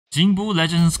Jingwu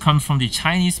legends comes from the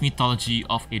Chinese mythology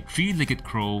of a three-legged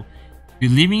crow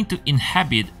believing to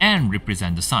inhabit and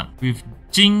represent the sun. With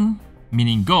Jing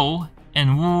meaning go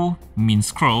and Wu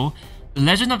means crow, the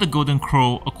legend of the golden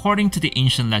crow, according to the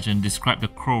ancient legend, described the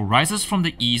crow rises from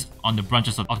the east on the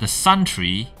branches of the sun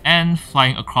tree and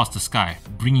flying across the sky,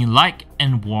 bringing light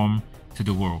and warmth to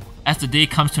the world. As the day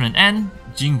comes to an end,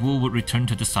 Jingwu would return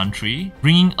to the sun tree,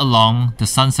 bringing along the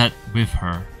sunset with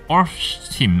her. Or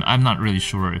him, I'm not really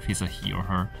sure if he's a he or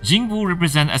her. Jingwu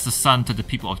represent as the sun to the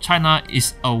people of China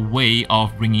is a way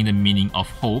of bringing the meaning of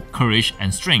hope, courage,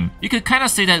 and strength. You could kind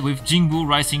of say that with Jingwu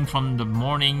rising from the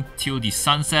morning till the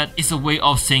sunset is a way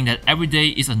of saying that every day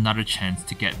is another chance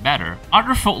to get better.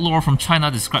 Other folklore from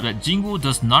China describe that Jingwu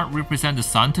does not represent the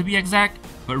sun to be exact,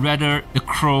 but rather the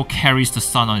crow carries the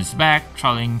sun on its back,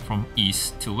 traveling from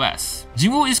east to west.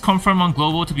 Jingwu is confirmed on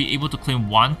Global to be able to claim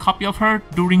one copy of her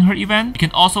during her event. You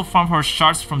can also farm her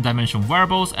shards from Dimension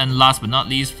Wearables, and last but not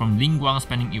least, from Lingguang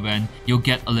spending event, you'll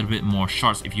get a little bit more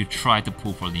shards if you try to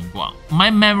pull for Lingguang. My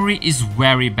memory is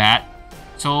very bad,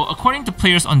 so according to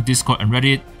players on Discord and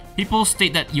Reddit, people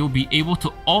state that you'll be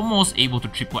almost able to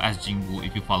triple as Jingwu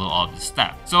if you follow all of the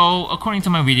steps. So according to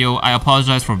my video, I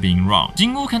apologize for being wrong.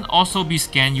 Jingwu can also be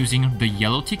scanned using the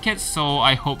yellow tickets, so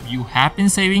I hope you have been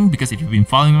saving, because if you've been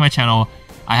following my channel,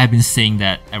 I have been saying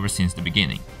that ever since the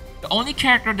beginning. The only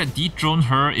character that dethroned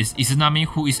her is Izanami,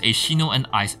 who is a Shino and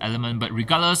Ice element, but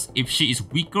regardless if she is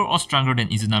weaker or stronger than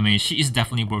Izanami, she is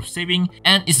definitely worth saving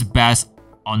and is best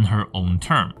on her own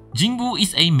term. Jingwu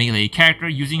is a melee character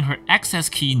using her access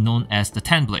key known as the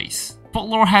Tenblaze.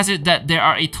 Folklore has it that there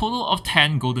are a total of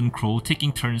 10 golden crow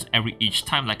taking turns each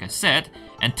time, like I said,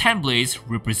 and Tenblaze,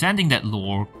 representing that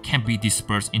lore, can be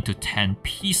dispersed into 10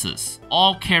 pieces,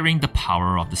 all carrying the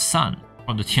power of the sun.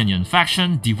 From the Tianyuan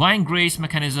faction, Divine Grace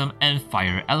mechanism, and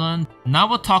Fire element, now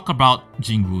we'll talk about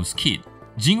Jingwu's kit.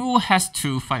 Jingwu has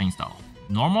two fighting styles.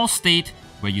 Normal state,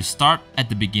 where you start at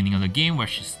the beginning of the game where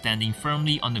she's standing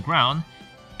firmly on the ground,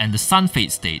 and the Sun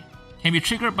Fade state can be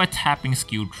triggered by tapping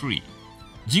skill 3.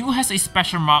 Jingwu has a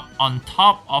special mark on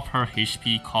top of her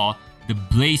HP called the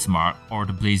Blaze mark, or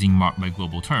the Blazing mark by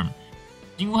global term.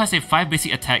 Jingwu has a 5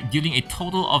 basic attack dealing a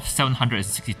total of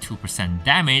 762%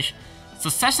 damage.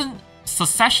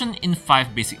 Succession in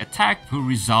 5 basic attack will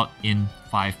result in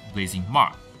 5 Blazing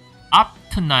mark. Up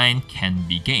to 9 can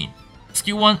be gained.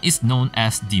 Skill 1 is known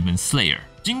as Demon Slayer.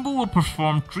 Jingwu will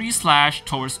perform 3 slash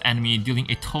towards enemy, dealing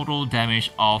a total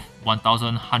damage of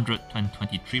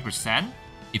 1123%.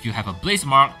 If you have a Blaze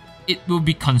mark, it will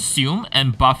be consumed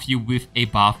and buff you with a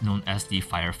buff known as the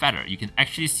Fire Feather. You can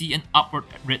actually see an upward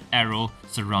red arrow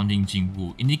surrounding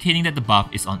Jingwu, indicating that the buff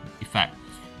is on effect.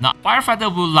 Now, Fire Feather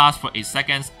will last for 8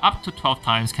 seconds, up to 12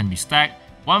 times can be stacked.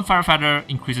 One Fire Feather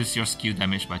increases your skill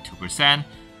damage by 2%,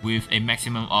 with a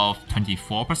maximum of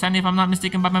 24% if I'm not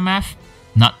mistaken by my math.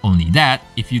 Not only that,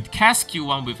 if you cast skill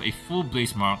 1 with a full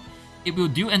Blaze mark, it will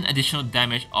do an additional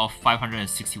damage of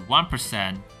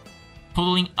 561%,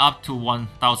 totaling up to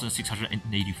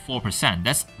 1684%.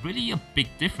 That's really a big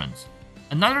difference.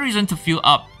 Another reason to fill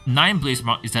up 9 Blaze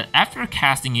mark is that after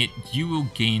casting it, you will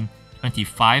gain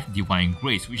 25 Divine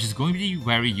Grace, which is going to be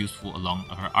very useful along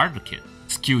her other kit.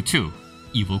 Skill 2,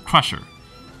 Evil Crusher.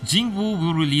 Jingwu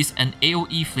will release an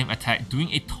AoE flame attack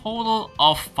doing a total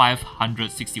of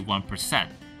 561%.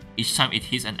 Each time it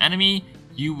hits an enemy,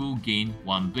 you will gain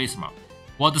 1 Blaze mark.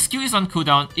 While the skill is on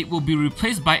cooldown, it will be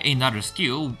replaced by another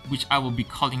skill, which I will be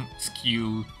calling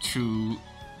skill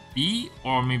 2B,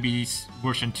 or maybe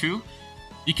version 2.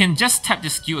 You can just tap the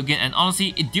skill again, and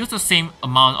honestly, it deals the same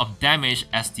amount of damage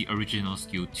as the original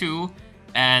skill 2,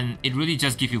 and it really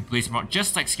just gives you Blaze mark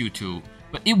just like skill 2.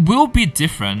 But it will be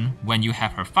different when you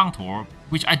have her Functor,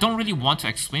 which I don't really want to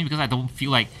explain because I don't feel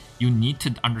like you need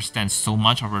to understand so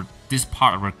much of this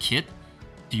part of her kit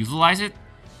to utilize it.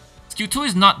 Skill 2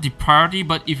 is not the priority,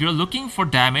 but if you're looking for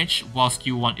damage while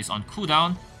skill 1 is on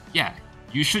cooldown, yeah,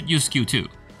 you should use skill 2.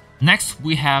 Next,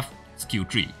 we have skill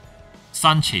 3,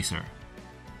 Sun Chaser.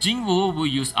 Jingwu will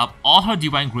use up all her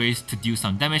Divine Grace to deal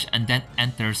some damage and then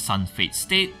enter Sun Fade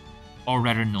state, or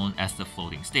rather known as the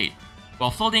floating state. While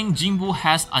floating, Jingwu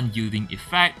has unyielding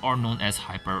effect, or known as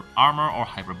Hyper Armor or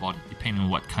Hyper Body, depending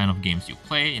on what kind of games you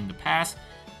play in the past.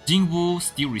 Jingwu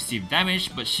still receives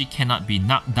damage, but she cannot be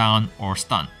knocked down or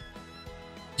stunned.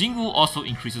 Jingwu also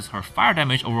increases her fire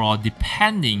damage overall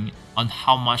depending on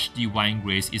how much Divine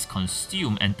Grace is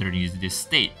consumed entering this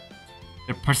state.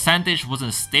 The percentage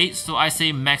wasn't stated, so I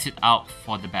say max it out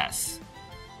for the best.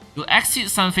 You'll exit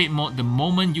Sunfade mode the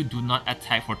moment you do not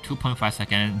attack for 2.5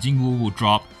 seconds. Jingwu will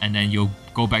drop and then you'll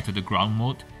go back to the ground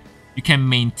mode. You can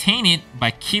maintain it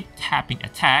by keep tapping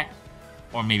attack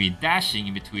or maybe dashing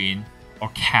in between or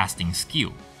casting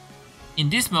skill. In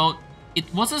this mode,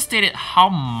 it wasn't stated how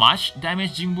much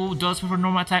damage Jingwu does with her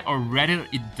normal attack, or rather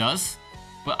it does,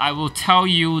 but I will tell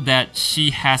you that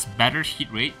she has better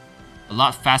hit rate, a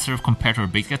lot faster compared to her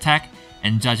basic attack,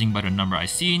 and judging by the number I've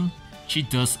seen, she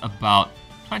does about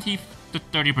 20 to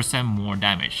 30% more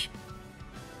damage.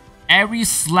 Every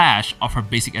slash of her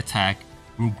basic attack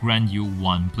will grant you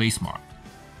 1 blaze mark.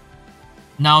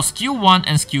 Now skill 1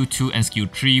 and skill 2 and skill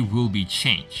 3 will be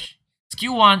changed.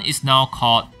 Skill 1 is now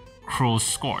called Crow's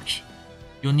Scorch.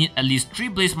 You'll need at least 3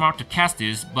 blaze mark to cast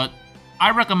this, but I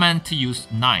recommend to use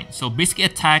 9. So basically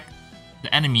attack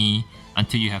the enemy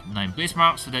until you have 9 blaze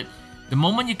marks, so that the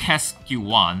moment you cast skill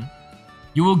 1,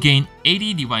 you will gain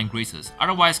 80 Divine Graces.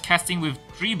 Otherwise, casting with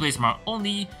 3 blaze mark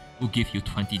only will give you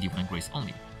 20 Divine Grace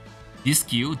only. This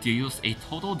skill deals a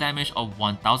total damage of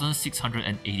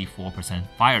 1684%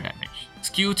 fire damage.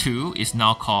 Skill 2 is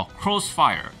now called Crow's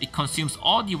Fire. It consumes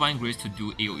all Divine Grace to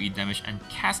do AoE damage and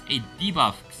casts a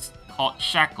debuff called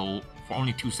Shackle for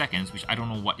only 2 seconds, which I don't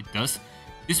know what it does.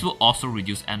 This will also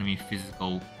reduce enemy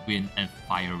physical, wind, and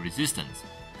fire resistance,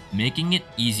 making it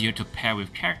easier to pair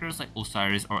with characters like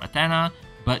Osiris or Athena,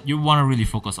 but you want to really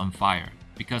focus on fire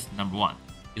because number 1,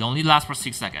 it only lasts for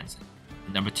 6 seconds.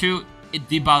 And number 2, it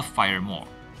debuffs fire more.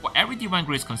 For every Divine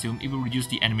Grace consumed, it will reduce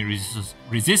the enemy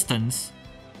resistance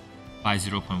by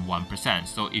 0.1%.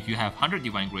 So if you have 100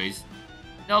 Divine Grace,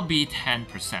 that'll be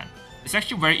 10%. It's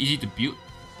actually very easy to build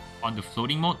on the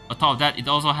floating mode. On top of that, it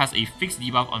also has a fixed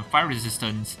debuff on fire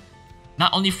resistance,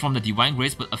 not only from the Divine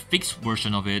Grace, but a fixed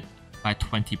version of it by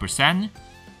 20%,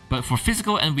 but for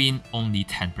physical and wind, only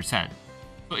 10%.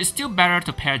 So it's still better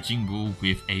to pair Jingwu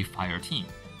with a fire team.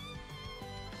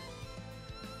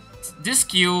 This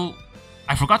skill,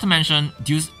 I forgot to mention,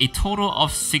 deals a total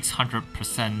of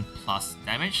 600% plus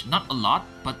damage. Not a lot,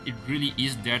 but it really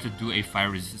is there to do a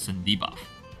fire resistant debuff.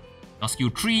 Now skill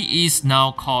 3 is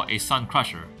now called a Sun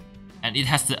Crusher, and it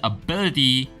has the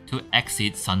ability to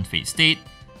exit Sun Fate state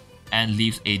and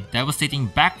leaves a devastating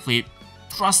backflip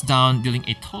thrust down, dealing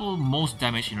a total most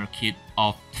damage in her kit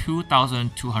of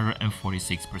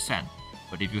 2246%.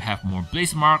 But if you have more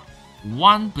Blaze Mark,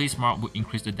 1 Blaze Mark will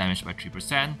increase the damage by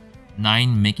 3%,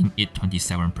 9 making it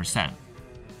 27%.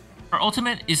 Her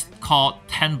ultimate is called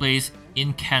Tenblaze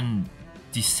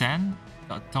Incandescent.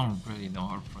 I don't really know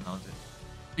how to pronounce it.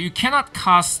 So you cannot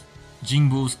cast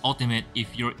Jingwu's ultimate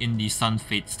if you're in the Sun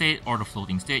Fate state or the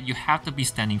floating state. You have to be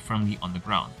standing firmly on the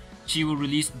ground. She will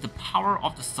release the power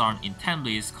of the sun in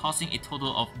Tenblaze, causing a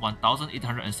total of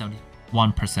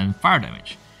 1871% fire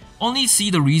damage. Only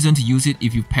see the reason to use it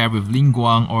if you pair with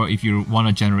Lingguang or if you want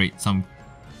to generate some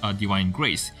Divine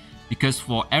Grace. Because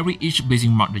for each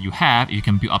blazing mark that you have, if you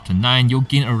can build up to 9, you'll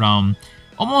gain around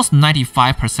almost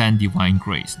 95% Divine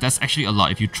Grace. That's actually a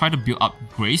lot if you try to build up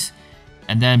Grace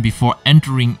and then before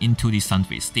entering into the Sun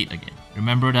Fate state again.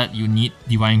 Remember that you need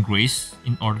Divine Grace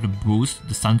in order to boost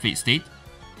the Sun Fate state.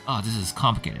 This is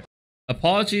complicated.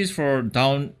 Apologies for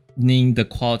downing the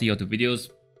quality of the videos.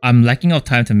 I'm lacking of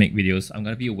time to make videos. I'm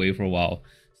gonna be away for a while,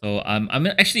 so I'm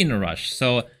actually in a rush.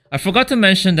 So I forgot to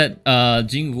mention that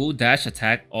Jingwu dash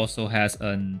attack also has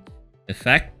an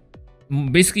effect,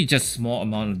 basically just small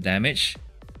amount of damage.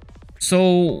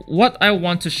 So what I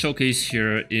want to showcase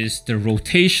here is the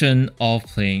rotation of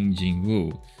playing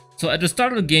Jingwu. So at the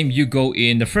start of the game, you go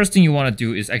in. The first thing you want to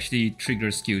do is actually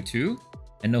trigger skill 2.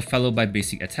 And then followed by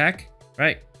basic attack,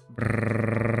 right?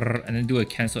 And then do a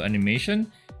cancel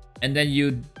animation. And then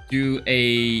you do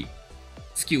a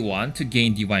skill 1 to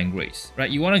gain Divine Grace,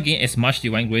 right? You want to gain as much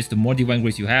Divine Grace. The more Divine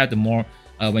Grace you have, the more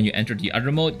when you enter the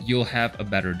other mode, you'll have a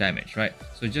better damage, right?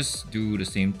 So just do the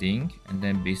same thing and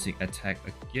then basic attack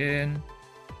again.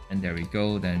 And there we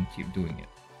go, then keep doing it,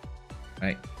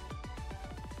 right?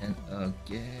 And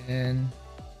again.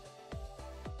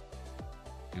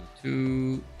 Skill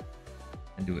 2.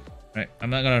 And do it, right? I'm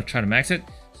not gonna try to max it.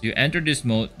 So you enter this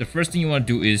mode. The first thing you want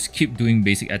to do is keep doing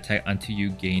basic attack until you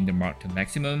gain the mark to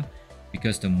maximum,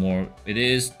 because the more it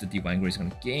is, the Divine Grace is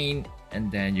gonna gain, and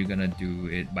then you're gonna do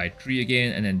it by 3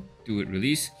 again, and then do it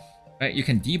release, right? You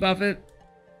can debuff it,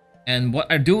 and what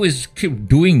I do is keep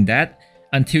doing that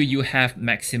until you have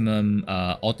maximum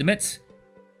ultimates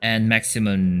and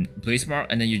maximum Blaze Mark,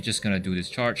 and then you're just gonna do this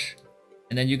charge,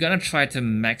 and then you're gonna try to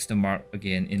max the mark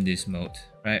again in this mode,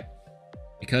 right?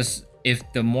 Because if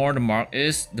the more the mark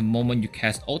is, the moment you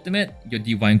cast ultimate, your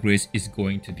Divine Grace is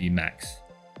going to be max.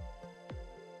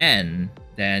 And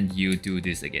then you do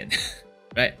this again,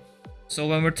 right? So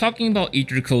when we're talking about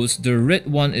Aether codes, the red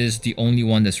one is the only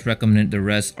one that's recommended. The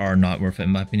rest are not worth it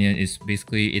in my opinion. It's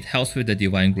basically, it helps with the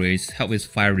Divine Grace, help with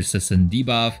fire resistant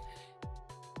debuff,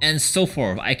 and so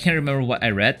forth. I can't remember what I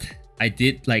read. I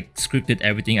did like scripted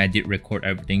everything, I did record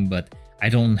everything, but I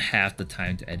don't have the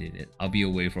time to edit it. I'll be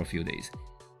away for a few days.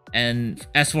 And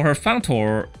as for her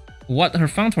Functor, what her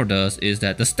Functor does is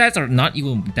that the stats are not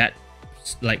even that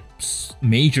like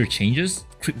major changes,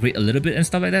 crit rate a little bit and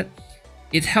stuff like that.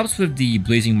 It helps with the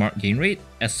Blazing Mark gain rate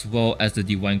as well as the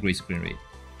Divine Grace gain rate,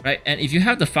 right? And if you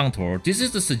have the Functor, this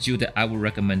is the Sigil that I would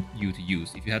recommend you to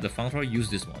use. If you have the Functor, use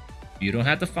this one. If you don't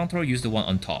have the Functor, use the one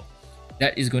on top.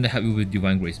 That is going to help you with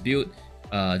Divine Grace build.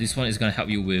 This one is going to help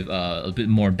you with a bit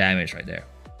more damage right there.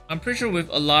 I'm pretty sure with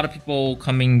a lot of people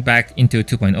coming back into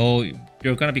 2.0,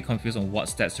 you're going to be confused on what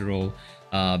stats to roll.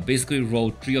 Basically roll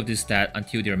 3 of this stat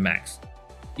until they're max.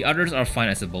 The others are fine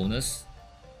as a bonus.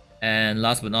 And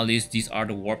last but not least, these are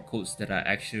the warp codes that I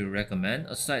actually recommend.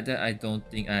 Aside that, I don't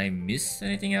think I missed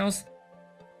anything else.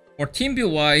 For team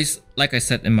build wise, like I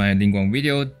said in my Lingguang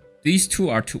video, these two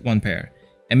are one pair.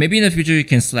 And maybe in the future you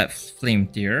can slap Flame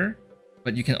Tier,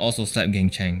 but you can also slap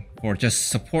Gang Cheng for just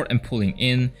support and pulling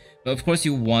in. But of course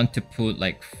you want to put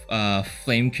like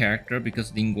Flame character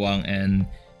because Lingguang and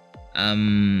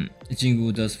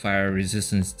Jingu does fire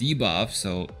resistance debuff,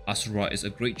 so Asura is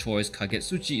a great choice.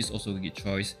 Kagetsuchi is also a good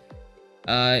choice.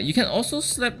 You can also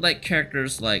slap like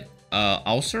characters like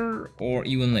Ulcer or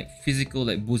even like physical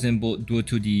like Buzenbo due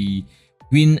to the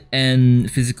wind and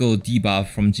physical debuff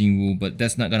from Jinwoo, but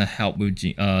that's not gonna help with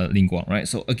Lingguang, right?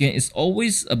 So again, it's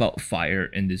always about fire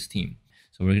in this team.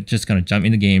 So we're just gonna jump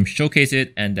in the game, showcase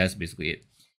it, and that's basically it.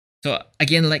 So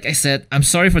again, like I said, I'm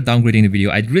sorry for downgrading the video.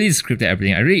 I really scripted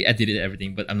everything, I really edited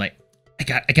everything, but I'm like, I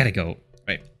gotta go,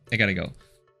 right? I gotta go.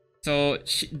 So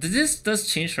this does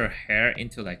change her hair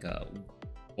into like a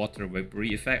water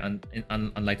vapory effect,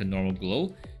 unlike the normal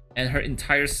glow, and her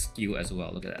entire skill as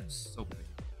well. Look at that, so pretty.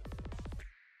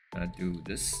 Gonna do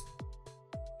this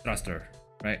thruster,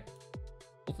 right?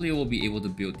 Hopefully we'll be able to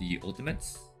build the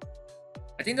ultimates.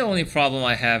 I think the only problem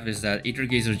I have is that Aether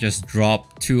Gazer just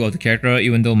dropped 2 of the character,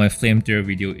 even though my Flame Tier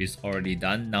video is already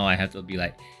done. Now I have to be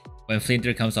like, when Flame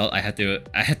Tier comes out, I have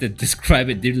to describe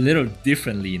it a little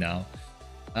differently now.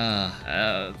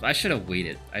 I should have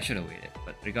waited.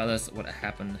 But regardless, what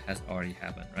happened has already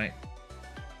happened, right?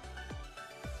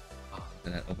 Oh,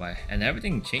 look at that Obai. And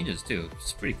everything changes too.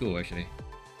 It's pretty cool actually.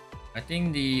 I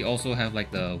think they also have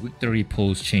like the victory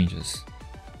pose changes.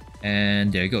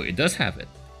 And there you go, it does have it.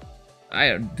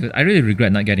 I really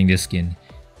regret not getting this skin.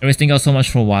 Anyways, thank you all so much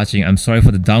for watching. I'm sorry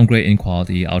for the downgrade in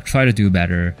quality. I'll try to do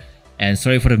better. And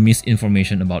sorry for the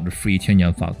misinformation about the free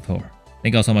Tianyang Functor.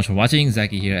 Thank you all so much for watching.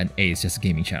 Zackie here, and A is just a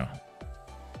gaming channel.